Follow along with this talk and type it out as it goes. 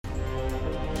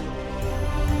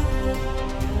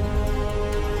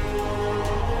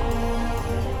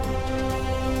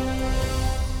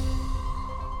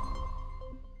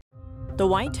The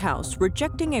White House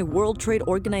rejecting a World Trade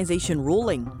Organization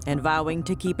ruling and vowing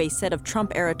to keep a set of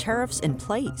Trump-era tariffs in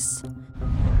place.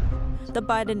 The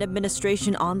Biden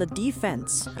administration on the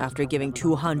defense after giving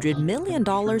 $200 million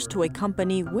to a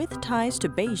company with ties to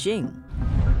Beijing.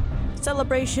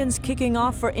 Celebrations kicking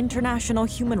off for International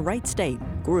Human Rights Day.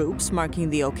 Groups marking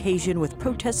the occasion with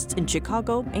protests in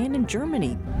Chicago and in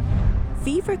Germany.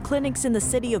 Fever clinics in the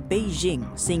city of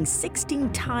Beijing seeing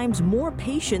 16 times more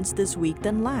patients this week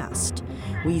than last.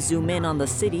 We zoom in on the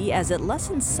city as it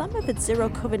lessens some of its zero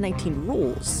COVID-19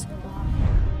 rules.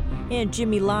 And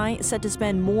Jimmy Lai set to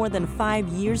spend more than 5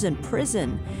 years in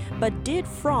prison. But did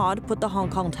fraud put the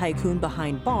Hong Kong tycoon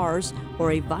behind bars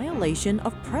or a violation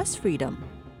of press freedom?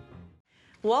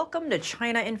 Welcome to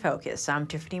China in Focus. I'm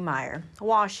Tiffany Meyer.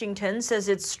 Washington says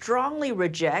it strongly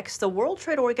rejects the World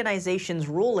Trade Organization's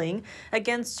ruling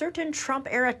against certain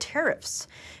Trump-era tariffs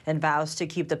and vows to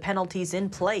keep the penalties in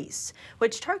place,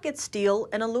 which target steel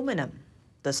and aluminum.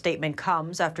 The statement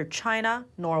comes after China,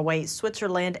 Norway,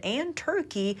 Switzerland, and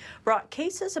Turkey brought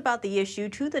cases about the issue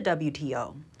to the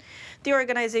WTO. The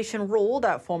organization ruled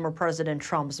that former President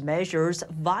Trump's measures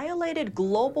violated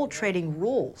global trading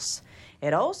rules.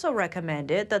 It also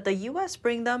recommended that the U.S.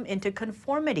 bring them into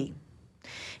conformity.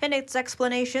 In its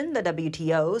explanation, the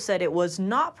WTO said it was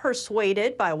not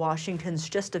persuaded by Washington's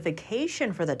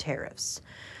justification for the tariffs.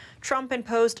 Trump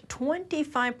imposed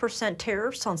 25%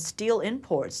 tariffs on steel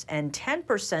imports and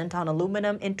 10% on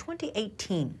aluminum in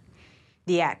 2018.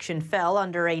 The action fell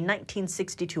under a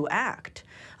 1962 act,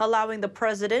 allowing the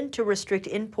president to restrict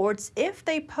imports if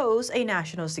they pose a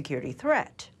national security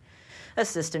threat.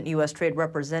 Assistant U.S. Trade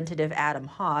Representative Adam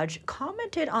Hodge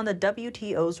commented on the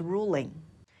WTO's ruling.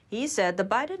 He said the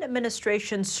Biden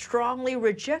administration strongly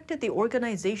rejected the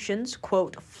organization's,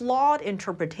 quote, flawed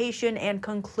interpretation and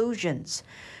conclusions,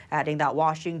 adding that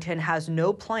Washington has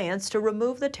no plans to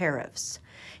remove the tariffs.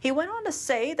 He went on to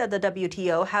say that the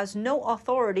WTO has no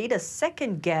authority to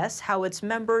second-guess how its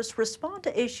members respond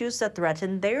to issues that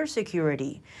threaten their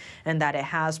security, and that it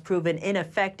has proven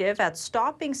ineffective at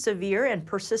stopping severe and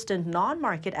persistent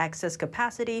non-market access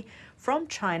capacity from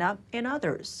China and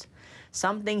others,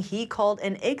 something he called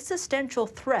an existential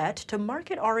threat to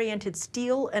market-oriented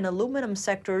steel and aluminum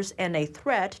sectors and a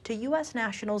threat to U.S.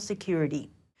 national security.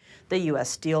 The U.S.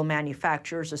 Steel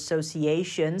Manufacturers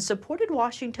Association supported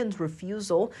Washington's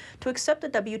refusal to accept the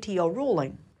WTO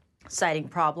ruling, citing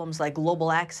problems like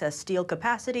global access steel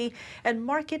capacity and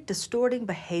market-distorting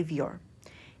behavior.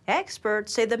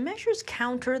 Experts say the measures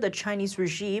counter the Chinese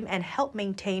regime and help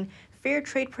maintain fair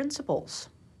trade principles.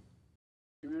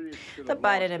 The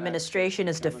Biden administration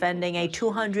is defending a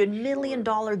 $200 million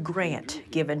grant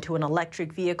given to an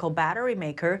electric vehicle battery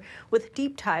maker with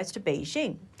deep ties to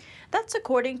Beijing. That's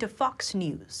according to Fox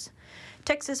News.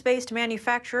 Texas-based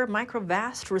manufacturer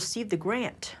Microvast received the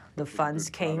grant. The funds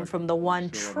came from the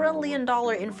 $1 trillion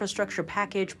infrastructure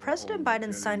package President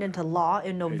Biden signed into law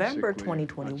in November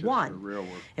 2021.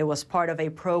 It was part of a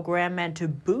program meant to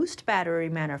boost battery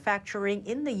manufacturing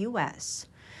in the U.S.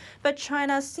 But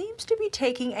China seems to be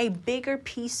taking a bigger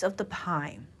piece of the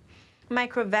pie.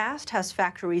 Microvast has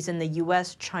factories in the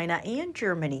U.S., China, and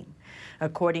Germany.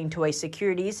 According to a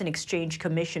Securities and Exchange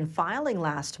Commission filing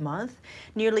last month,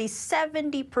 nearly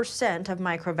 70% of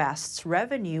Microvast's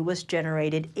revenue was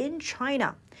generated in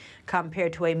China,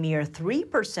 compared to a mere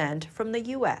 3% from the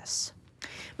U.S.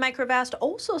 Microvast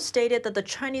also stated that the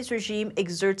Chinese regime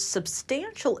exerts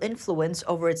substantial influence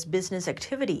over its business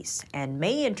activities and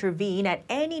may intervene at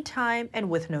any time and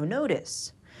with no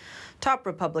notice. Top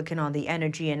Republican on the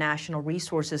Energy and National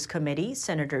Resources Committee,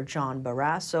 Senator John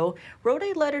Barrasso, wrote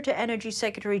a letter to Energy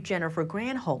Secretary Jennifer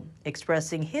Granholm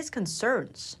expressing his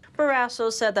concerns.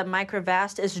 Barrasso said that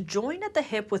Microvast is joined at the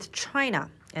hip with China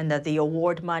and that the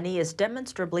award money is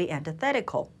demonstrably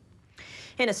antithetical.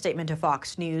 In a statement to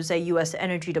Fox News, a U.S.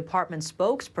 Energy Department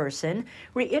spokesperson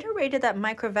reiterated that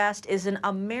Microvast is an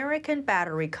American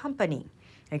battery company,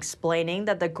 explaining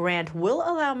that the grant will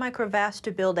allow Microvast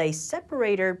to build a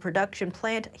separator production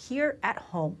plant here at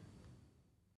home.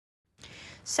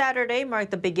 Saturday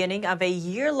marked the beginning of a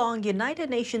year-long United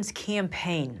Nations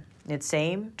campaign. Its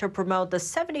aim to promote the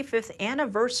 75th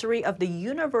anniversary of the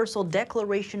Universal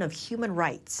Declaration of Human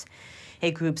Rights. A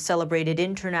group celebrated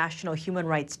International Human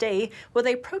Rights Day with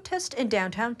a protest in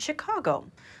downtown Chicago.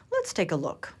 Let's take a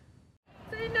look.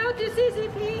 Say no to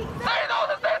CCP! Say no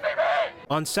to CCP!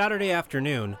 On Saturday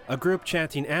afternoon, a group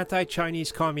chanting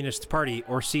Anti-Chinese Communist Party,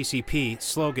 or CCP,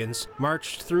 slogans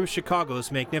marched through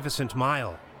Chicago's Magnificent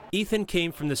Mile. Ethan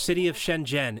came from the city of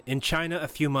Shenzhen in China a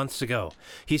few months ago.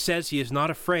 He says he is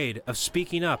not afraid of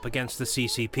speaking up against the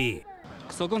CCP.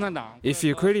 If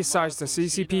you criticize the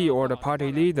CCP or the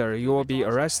party leader, you will be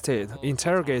arrested,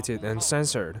 interrogated, and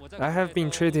censored. I have been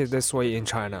treated this way in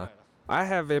China. I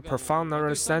have a profound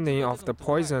understanding of the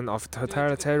poison of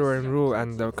totalitarian rule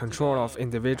and the control of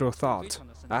individual thought.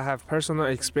 I have personal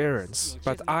experience,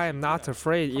 but I am not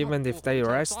afraid even if they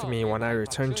arrest me when I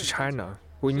return to China.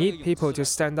 We need people to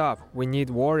stand up. We need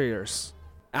warriors.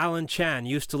 Alan Chan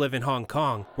used to live in Hong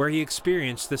Kong, where he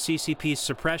experienced the CCP's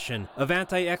suppression of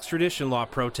anti-extradition law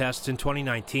protests in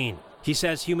 2019. He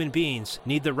says human beings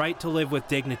need the right to live with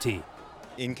dignity.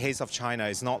 In case of China,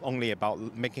 it's not only about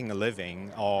making a living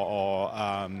or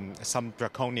some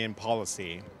draconian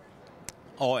policy.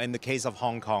 Or in the case of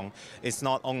Hong Kong, it's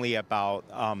not only about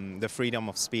the freedom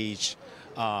of speech,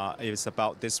 it's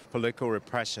about this political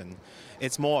repression.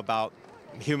 It's more about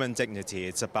human dignity.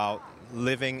 It's about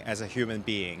living as a human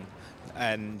being.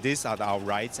 And these are our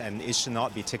rights, and it should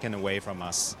not be taken away from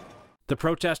us. The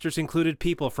protesters included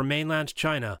people from mainland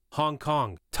China, Hong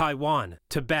Kong, Taiwan,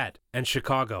 Tibet, and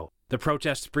Chicago. The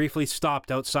protests briefly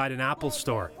stopped outside an Apple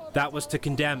store. That was to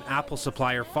condemn Apple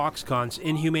supplier Foxconn's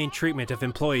inhumane treatment of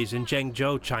employees in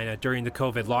Zhengzhou, China during the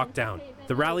COVID lockdown.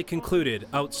 The rally concluded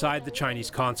outside the Chinese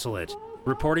consulate.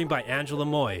 Reporting by Angela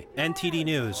Moy, NTD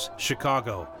News,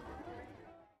 Chicago.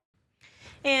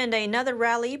 And another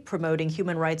rally promoting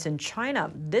human rights in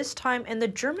China, this time in the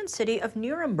German city of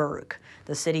Nuremberg.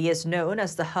 The city is known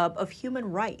as the hub of human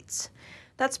rights.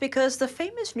 That's because the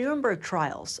famous Nuremberg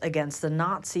trials against the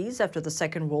Nazis after the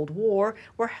Second World War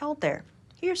were held there.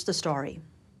 Here's the story.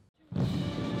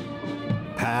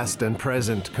 Past and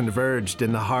present converged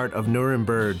in the heart of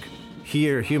Nuremberg.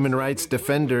 Here, human rights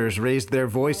defenders raised their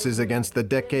voices against the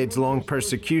decades-long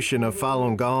persecution of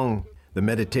Falun Gong. The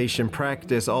meditation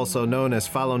practice, also known as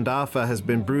Falun Dafa, has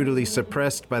been brutally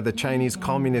suppressed by the Chinese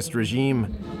Communist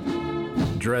regime.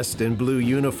 Dressed in blue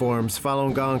uniforms,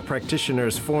 Falun Gong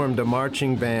practitioners formed a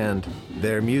marching band.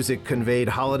 Their music conveyed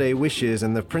holiday wishes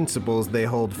and the principles they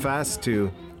hold fast to: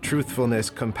 truthfulness,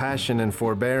 compassion, and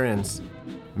forbearance.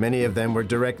 Many of them were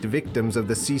direct victims of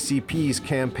the CCP's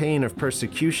campaign of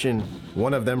persecution.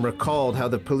 One of them recalled how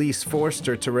the police forced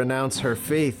her to renounce her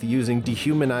faith using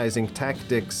dehumanizing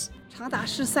tactics.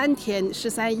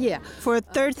 For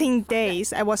 13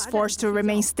 days, I was forced to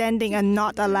remain standing and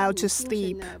not allowed to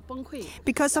sleep.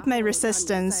 Because of my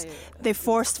resistance, they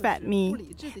force-fed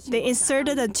me. They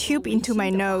inserted a tube into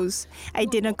my nose. I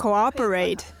didn't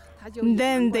cooperate.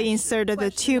 Then they inserted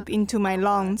the tube into my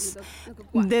lungs.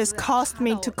 This caused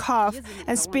me to cough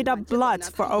and spit up blood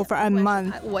for over a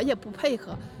month.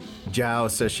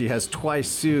 Zhao says she has twice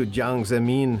sued Jiang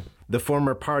Zemin. The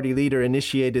former party leader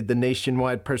initiated the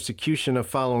nationwide persecution of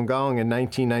Falun Gong in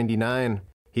 1999.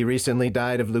 He recently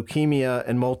died of leukemia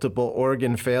and multiple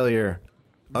organ failure.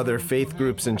 Other faith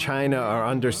groups in China are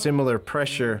under similar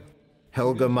pressure.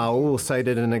 Helga Maul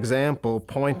cited an example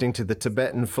pointing to the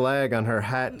Tibetan flag on her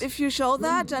hat. If you show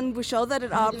that, and we show that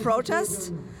at our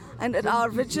protests and at our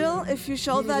vigil, if you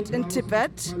show that in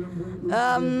Tibet,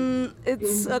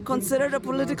 it's considered a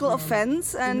political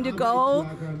offense, and you go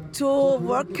to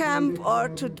work camp or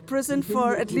to prison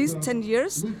for at least 10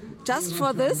 years just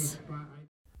for this.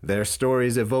 Their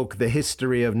stories evoke the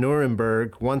history of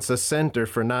Nuremberg, once a center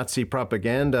for Nazi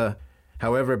propaganda.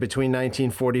 However, between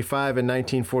 1945 and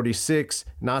 1946,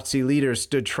 Nazi leaders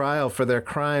stood trial for their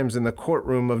crimes in the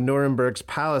courtroom of Nuremberg's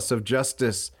Palace of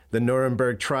Justice. The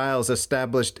Nuremberg trials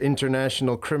established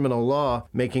international criminal law,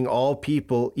 making all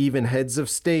people, even heads of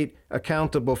state,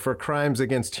 accountable for crimes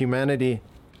against humanity.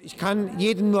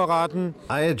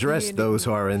 I address those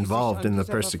who are involved in the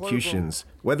persecutions.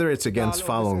 Whether it's against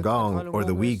Falun Gong or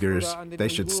the Uyghurs, they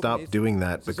should stop doing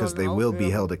that because they will be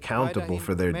held accountable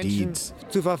for their deeds.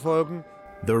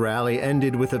 The rally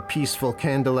ended with a peaceful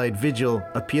candlelight vigil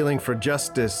appealing for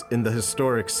justice in the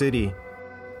historic city.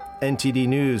 NTD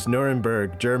News,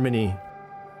 Nuremberg, Germany.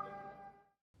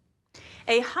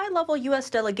 A high-level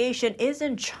U.S. delegation is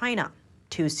in China.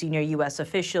 2 senior U.S.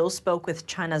 officials spoke with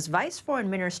China's Vice Foreign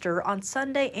Minister on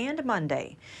Sunday and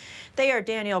Monday. They are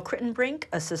Daniel Kritenbrink,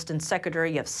 Assistant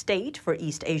Secretary of State for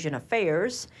East Asian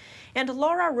Affairs, and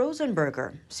Laura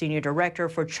Rosenberger, Senior Director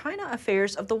for China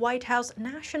Affairs of the White House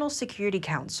National Security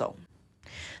Council.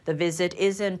 The visit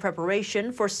is in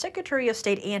preparation for Secretary of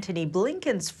State Antony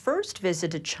Blinken's first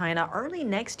visit to China early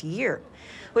next year,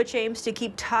 which aims to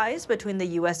keep ties between the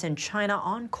U.S. and China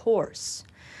on course.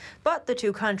 But the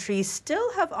 2 countries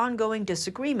still have ongoing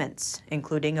disagreements,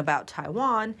 including about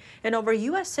Taiwan and over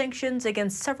U.S. sanctions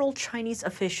against several Chinese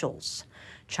officials.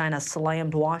 China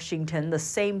slammed Washington the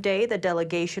same day the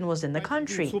delegation was in the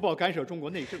country,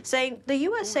 saying the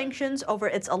U.S. sanctions over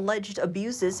its alleged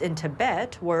abuses in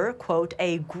Tibet were, quote,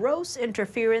 a gross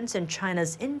interference in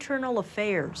China's internal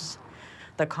affairs.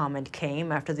 The comment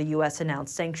came after the U.S.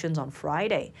 announced sanctions on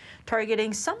Friday,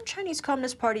 targeting some Chinese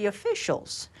Communist Party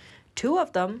officials. 2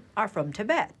 of them are from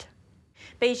Tibet.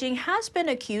 Beijing has been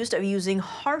accused of using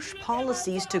harsh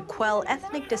policies to quell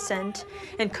ethnic dissent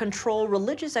and control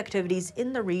religious activities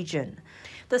in the region.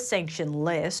 The sanction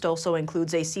list also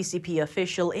includes a CCP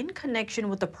official in connection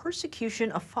with the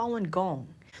persecution of Falun Gong.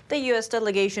 The U.S.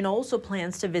 delegation also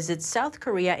plans to visit South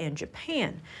Korea and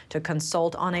Japan to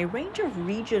consult on a range of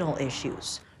regional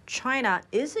issues. China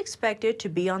is expected to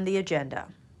be on the agenda.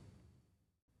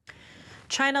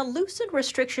 China loosened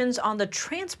restrictions on the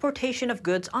transportation of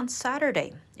goods on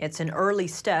Saturday. It's an early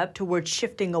step towards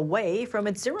shifting away from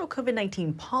its zero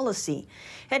COVID-19 policy.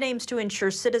 It aims to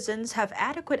ensure citizens have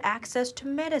adequate access to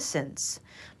medicines.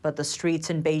 But the streets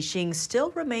in Beijing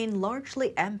still remain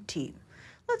largely empty.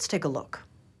 Let's take a look.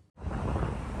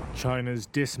 China's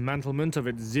dismantlement of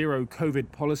its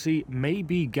zero-COVID policy may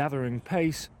be gathering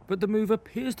pace, but the move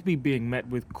appears to be being met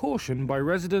with caution by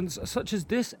residents such as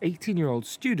this 18-year-old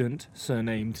student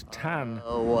surnamed Tan.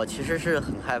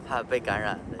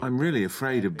 I'm really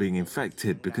afraid of being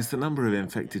infected because the number of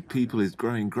infected people is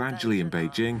growing gradually in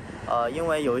Beijing.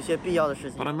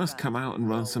 But I must come out and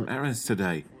run some errands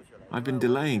today. I've been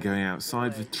delaying going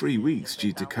outside for 3 weeks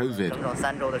due to COVID.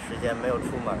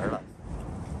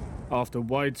 After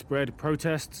widespread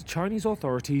protests, Chinese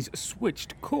authorities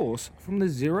switched course from the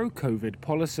zero-COVID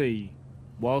policy.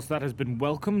 Whilst that has been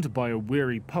welcomed by a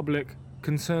weary public,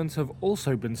 concerns have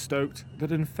also been stoked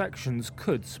that infections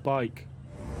could spike.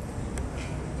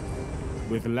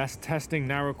 With less testing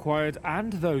now required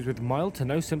and those with mild to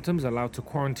no symptoms allowed to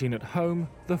quarantine at home,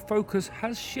 the focus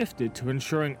has shifted to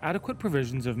ensuring adequate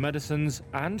provisions of medicines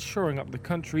and shoring up the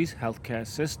country's healthcare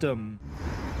system.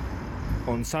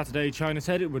 On Saturday, China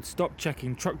said it would stop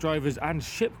checking truck drivers and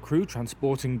ship crew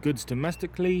transporting goods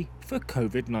domestically for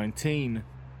COVID-19.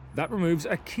 That removes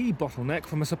a key bottleneck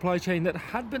from a supply chain that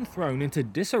had been thrown into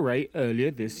disarray earlier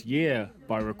this year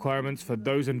by requirements for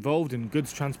those involved in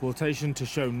goods transportation to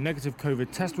show negative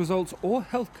COVID test results or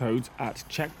health codes at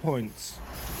checkpoints.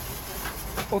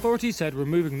 Authorities said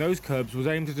removing those curbs was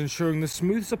aimed at ensuring the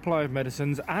smooth supply of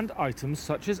medicines and items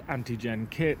such as antigen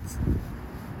kits.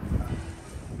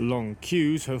 Long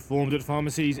queues have formed at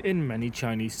pharmacies in many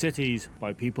Chinese cities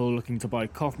by people looking to buy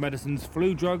cough medicines,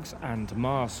 flu drugs and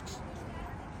masks.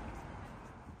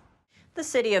 The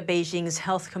city of Beijing's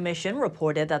Health Commission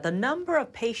reported that the number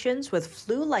of patients with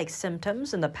flu-like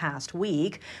symptoms in the past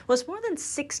week was more than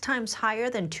 6 times higher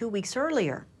than 2 weeks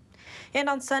earlier. And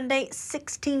on Sunday,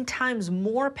 16 times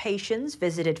more patients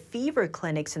visited fever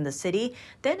clinics in the city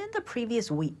than in the previous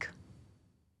week.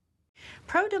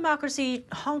 Pro-democracy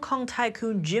Hong Kong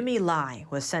tycoon Jimmy Lai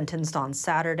was sentenced on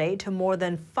Saturday to more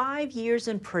than 5 years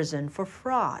in prison for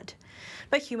fraud.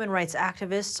 But human rights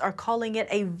activists are calling it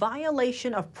a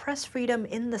violation of press freedom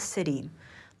in the city.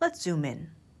 Let's zoom in.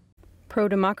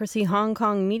 Pro-democracy Hong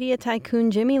Kong media tycoon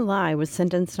Jimmy Lai was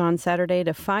sentenced on Saturday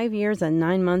to 5 years and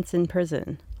 9 months in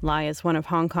prison. Lai is one of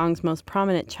Hong Kong's most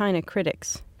prominent China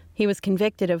critics. He was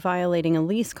convicted of violating a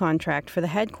lease contract for the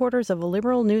headquarters of a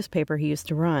liberal newspaper he used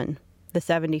to run. The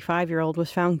 75-year-old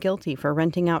was found guilty for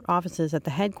renting out offices at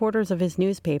the headquarters of his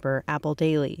newspaper, Apple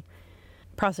Daily.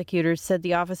 Prosecutors said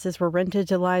the offices were rented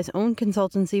to Lai's own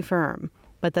consultancy firm,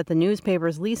 but that the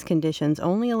newspaper's lease conditions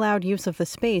only allowed use of the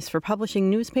space for publishing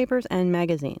newspapers and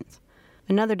magazines.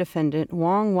 Another defendant,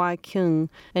 Wang Wai-kyung,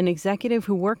 an executive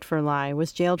who worked for Lai,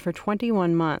 was jailed for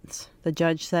 21 months. The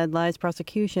judge said Lai's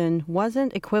prosecution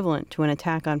wasn't equivalent to an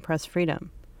attack on press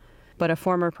freedom. But a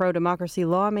former pro-democracy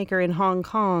lawmaker in Hong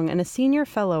Kong and a senior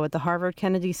fellow at the Harvard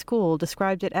Kennedy School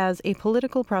described it as a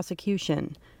political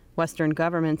prosecution. Western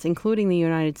governments, including the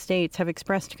United States, have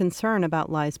expressed concern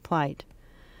about Lai's plight.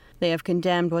 They have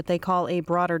condemned what they call a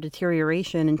broader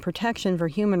deterioration in protection for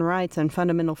human rights and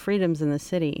fundamental freedoms in the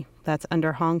city. That's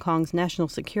under Hong Kong's national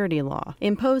security law,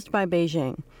 imposed by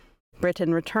Beijing.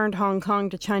 Britain returned Hong Kong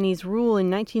to Chinese rule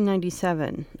in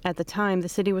 1997. At the time, the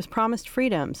city was promised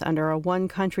freedoms under a one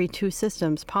country, two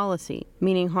systems policy,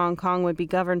 meaning Hong Kong would be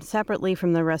governed separately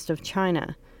from the rest of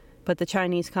China. But the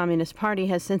Chinese Communist Party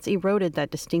has since eroded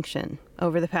that distinction.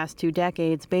 Over the past 2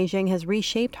 decades, Beijing has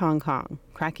reshaped Hong Kong,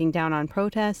 cracking down on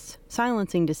protests,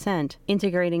 silencing dissent,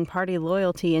 integrating party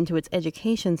loyalty into its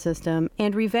education system,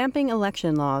 and revamping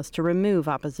election laws to remove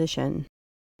opposition.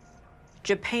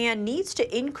 Japan needs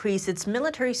to increase its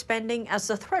military spending as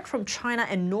the threat from China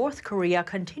and North Korea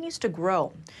continues to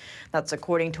grow. That's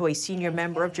according to a senior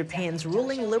member of Japan's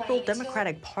ruling Liberal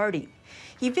Democratic Party.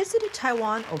 He visited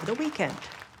Taiwan over the weekend.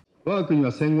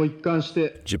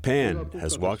 Japan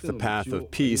has walked the path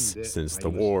of peace since the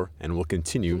war and will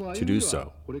continue to do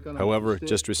so. However,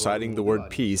 just reciting the word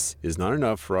peace is not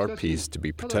enough for our peace to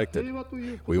be protected.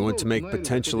 We want to make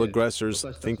potential aggressors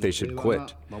think they should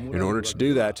quit. In order to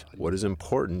do that, what is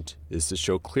important is to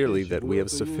show clearly that we have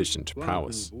sufficient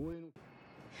prowess.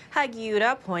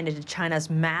 Hagiura pointed to China's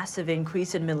massive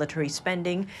increase in military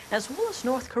spending, as well as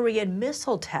North Korean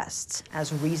missile tests,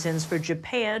 as reasons for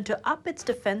Japan to up its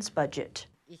defense budget.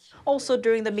 Also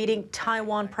during the meeting,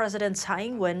 Taiwan President Tsai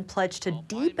Ing-wen pledged to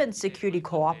deepen security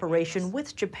cooperation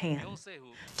with Japan.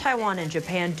 Taiwan and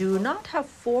Japan do not have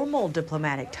formal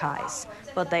diplomatic ties,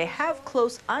 but they have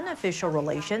close unofficial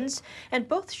relations, and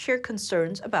both share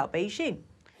concerns about Beijing.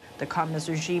 The communist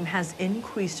regime has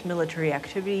increased military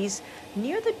activities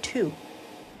near the two.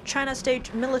 China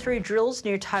staged military drills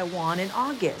near Taiwan in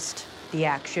August. The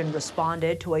action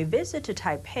responded to a visit to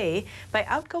Taipei by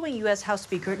outgoing U.S. House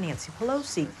Speaker Nancy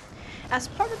Pelosi. As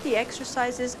part of the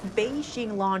exercises,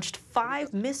 Beijing launched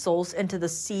 5 missiles into the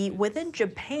sea within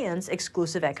Japan's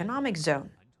exclusive economic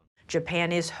zone.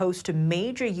 Japan is host to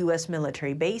major U.S.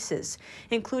 military bases,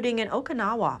 including in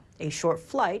Okinawa, a short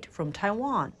flight from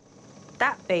Taiwan.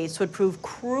 That base would prove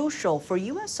crucial for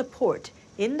U.S. support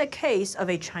in the case of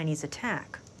a Chinese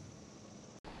attack.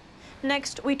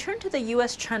 Next, we turn to the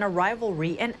U.S.-China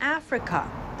rivalry in Africa.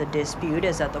 The dispute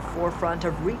is at the forefront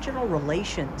of regional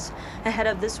relations ahead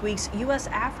of this week's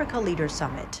U.S.-Africa Leaders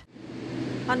Summit.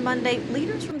 On Monday,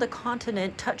 leaders from the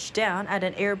continent touched down at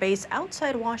an airbase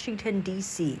outside Washington,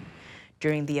 D.C.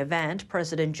 During the event,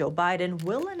 President Joe Biden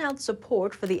will announce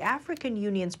support for the African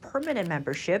Union's permanent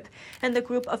membership in the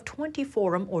Group of 20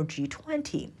 Forum, or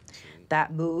G20.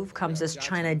 That move comes as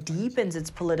China deepens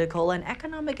its political and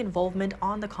economic involvement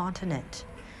on the continent.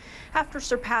 After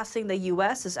surpassing the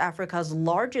U.S. as Africa's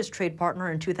largest trade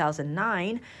partner in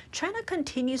 2009, China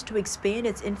continues to expand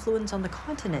its influence on the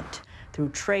continent through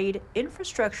trade,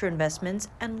 infrastructure investments,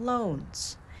 and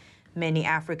loans. Many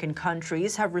African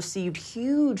countries have received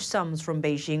huge sums from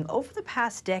Beijing over the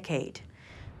past decade.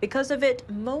 Because of it,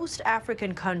 most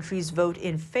African countries vote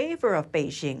in favor of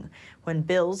Beijing when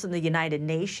bills in the United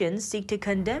Nations seek to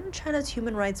condemn China's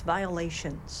human rights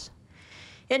violations.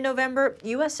 In November,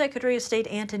 U.S. Secretary of State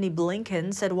Antony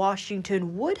Blinken said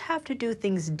Washington would have to do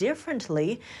things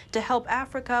differently to help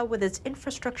Africa with its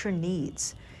infrastructure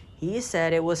needs. He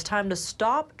said it was time to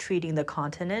stop treating the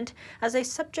continent as a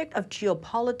subject of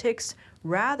geopolitics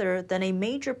rather than a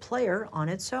major player on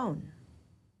its own.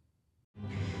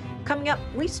 Coming up,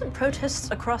 recent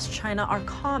protests across China are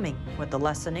calming with the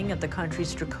lessening of the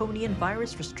country's draconian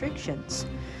virus restrictions.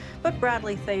 But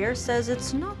Bradley Thayer says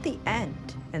it's not the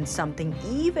end, and something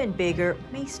even bigger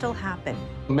may still happen.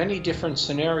 Many different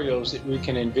scenarios that we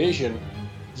can envision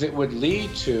that would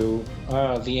lead to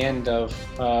the end of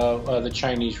the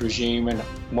Chinese regime, and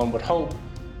one would hope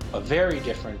a very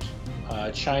different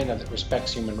China that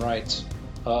respects human rights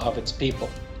of its people.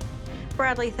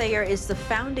 Bradley Thayer is the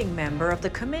founding member of the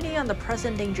Committee on the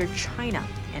Present-Endangered China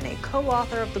and a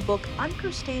co-author of the book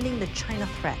Understanding the China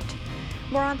Threat.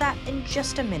 More on that in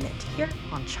just a minute here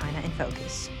on China in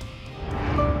Focus.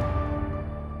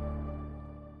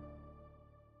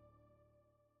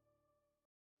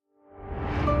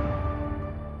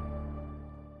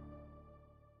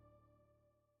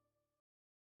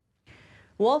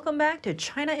 Welcome back to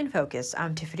China in Focus.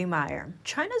 I'm Tiffany Meyer.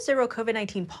 China's zero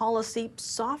COVID-19 policy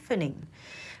softening.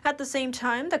 At the same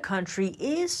time, the country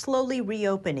is slowly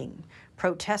reopening.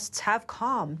 Protests have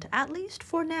calmed, at least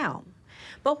for now.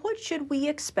 But what should we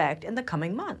expect in the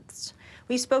coming months?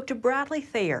 We spoke to Bradley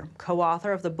Thayer,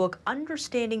 co-author of the book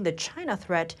Understanding the China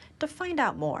Threat, to find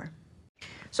out more.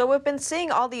 So we've been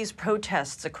seeing all these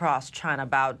protests across China,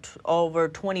 about over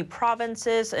 20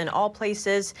 provinces in all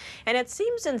places. And it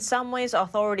seems in some ways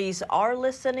authorities are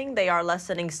listening. They are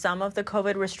lessening some of the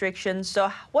COVID restrictions. So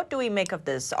what do we make of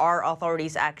this? Are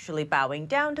authorities actually bowing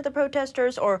down to the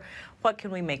protesters, or what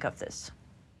can we make of this?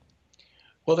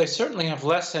 Well, they certainly have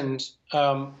lessened,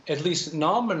 at least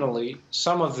nominally,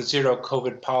 some of the zero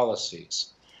COVID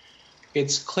policies.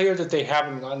 It's clear that they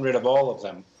haven't gotten rid of all of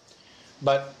them.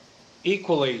 But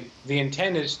equally, the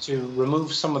intent is to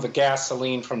remove some of the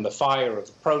gasoline from the fire of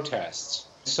the protests.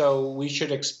 So we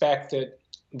should expect that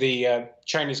the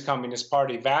Chinese Communist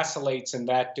Party vacillates in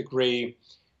that degree,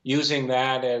 using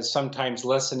that as sometimes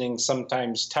lessening,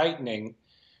 sometimes tightening,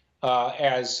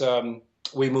 as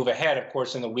we move ahead, of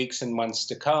course, in the weeks and months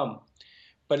to come.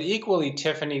 But equally,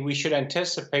 Tiffany, we should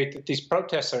anticipate that these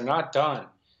protests are not done,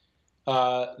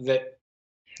 that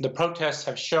the protests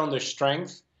have shown their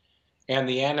strength and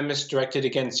the animus directed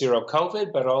against zero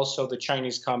COVID, but also the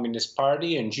Chinese Communist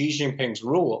Party and Xi Jinping's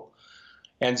rule.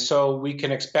 And so we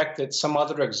can expect that some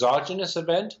other exogenous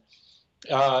event,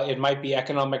 it might be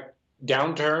economic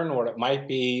downturn, or it might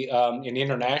be an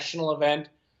international event,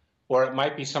 or it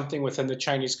might be something within the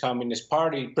Chinese Communist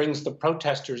Party, brings the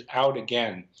protesters out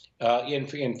again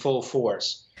in full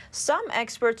force. Some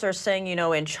experts are saying,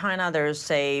 in China, there's,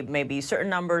 say, maybe certain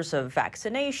numbers of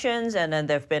vaccinations, and then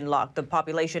the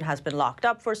population has been locked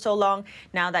up for so long.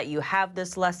 Now that you have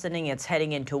this lessening, it's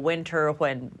heading into winter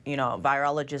when,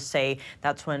 virologists say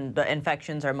that's when the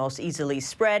infections are most easily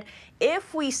spread.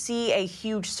 If we see a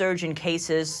huge surge in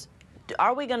cases,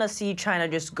 are we going to see China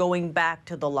just going back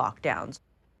to the lockdowns?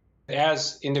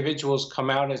 As individuals come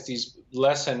out, as these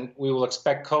lessen, we will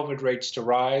expect COVID rates to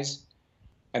rise,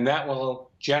 and that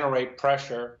will generate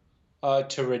pressure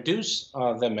to reduce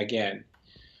them again.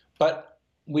 But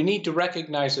we need to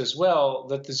recognize as well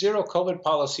that the zero COVID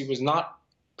policy was not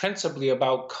principally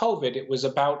about COVID. It was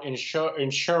about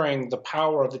ensuring the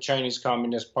power of the Chinese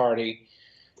Communist Party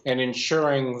and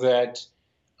ensuring that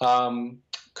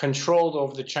control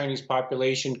over the Chinese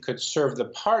population could serve the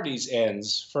party's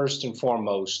ends first and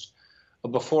foremost,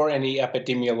 before any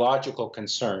epidemiological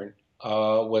concern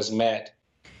was met.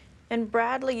 And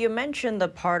Bradley, you mentioned the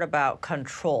part about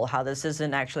control, how this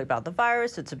isn't actually about the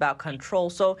virus, it's about control.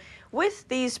 So with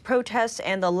these protests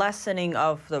and the lessening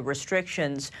of the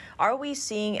restrictions, are we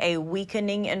seeing a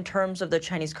weakening in terms of the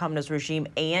Chinese Communist regime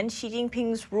and Xi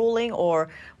Jinping's ruling, or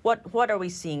what are we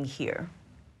seeing here?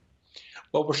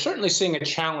 Well, we're certainly seeing a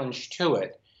challenge to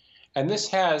it. And this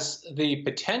has the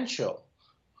potential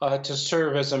to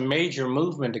serve as a major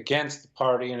movement against the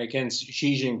party and against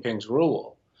Xi Jinping's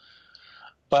rule.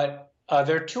 But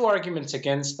there are two arguments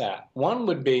against that. One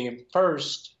would be,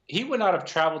 first, he would not have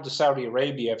traveled to Saudi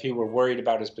Arabia if he were worried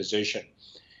about his position.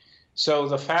 So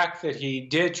the fact that he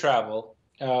did travel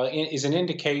is an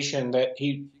indication that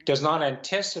he does not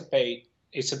anticipate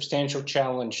a substantial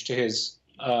challenge to his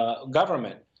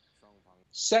government.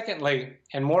 Secondly,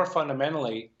 and more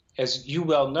fundamentally, as you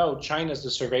well know, China is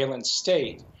a surveillance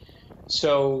state.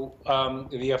 So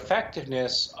the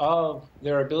effectiveness of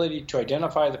their ability to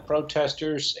identify the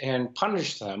protesters and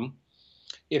punish them,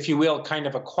 if you will, kind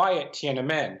of a quiet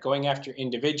Tiananmen, going after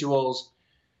individuals,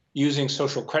 using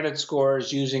social credit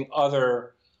scores, using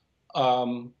other,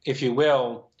 if you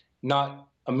will, not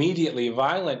immediately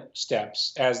violent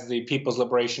steps, as the People's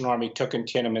Liberation Army took in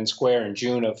Tiananmen Square in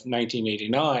June of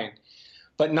 1989,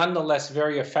 but nonetheless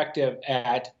very effective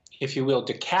at, if you will,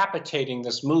 decapitating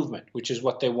this movement, which is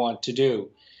what they want to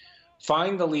do.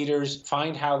 Find the leaders,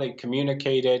 find how they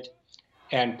communicated,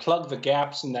 and plug the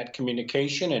gaps in that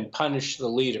communication and punish the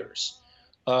leaders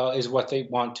is what they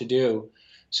want to do.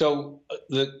 So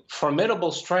the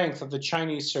formidable strength of the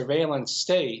Chinese surveillance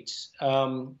state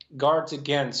guards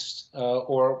against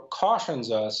or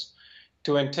cautions us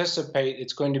to anticipate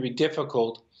it's going to be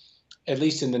difficult, at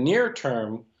least in the near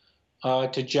term,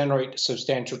 to generate a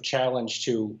substantial challenge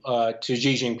to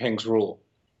Xi Jinping's rule.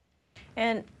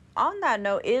 And on that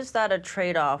note, is that a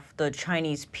trade-off the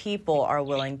Chinese people are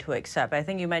willing to accept? I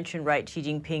think you mentioned, right, Xi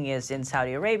Jinping is in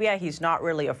Saudi Arabia. He's not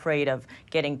really afraid of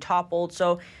getting toppled.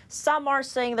 So some are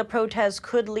saying the protests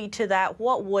could lead to that.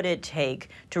 What would it take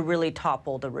to really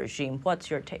topple the regime? What's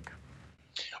your take?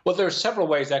 Well, there are several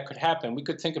ways that could happen. We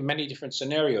could think of many different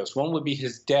scenarios. One would be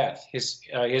his death, his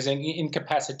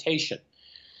incapacitation.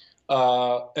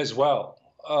 As well,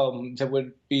 that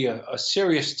would be a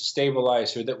serious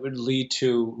stabilizer that would lead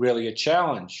to really a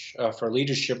challenge for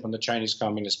leadership in the Chinese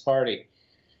Communist Party.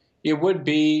 It would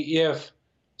be if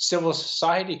civil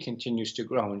society continues to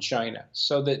grow in China,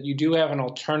 so that you do have an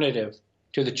alternative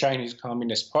to the Chinese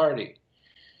Communist Party.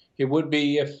 It would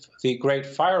be if the Great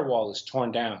Firewall is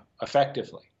torn down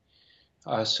effectively,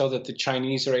 so that the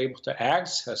Chinese are able to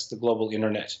access the global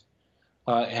internet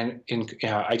and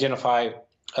identify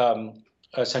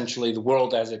essentially the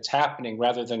world as it's happening,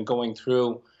 rather than going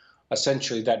through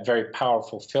essentially that very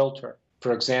powerful filter.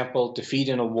 For example, defeat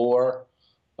in a war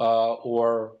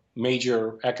or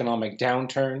major economic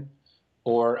downturn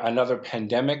or another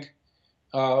pandemic,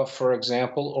 for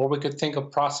example, or we could think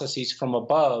of processes from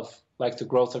above, like the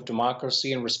growth of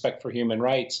democracy and respect for human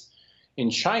rights in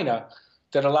China,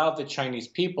 that allowed the Chinese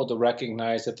people to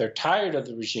recognize that they're tired of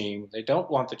the regime. They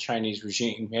don't want the Chinese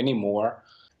regime anymore.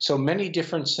 So many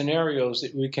different scenarios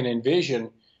that we can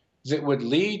envision that would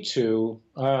lead to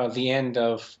the end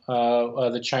of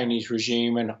the Chinese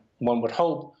regime, and one would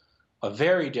hope a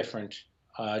very different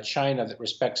China that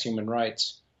respects human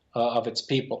rights of its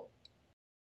people.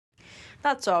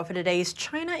 That's all for today's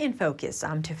China in Focus.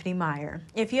 I'm Tiffany Meyer.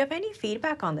 If you have any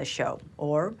feedback on the show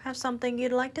or have something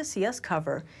you'd like to see us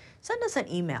cover, send us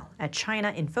an email at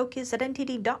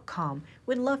chinainfocus@ntd.com.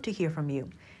 We'd love to hear from you.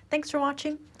 Thanks for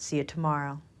watching. See you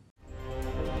tomorrow.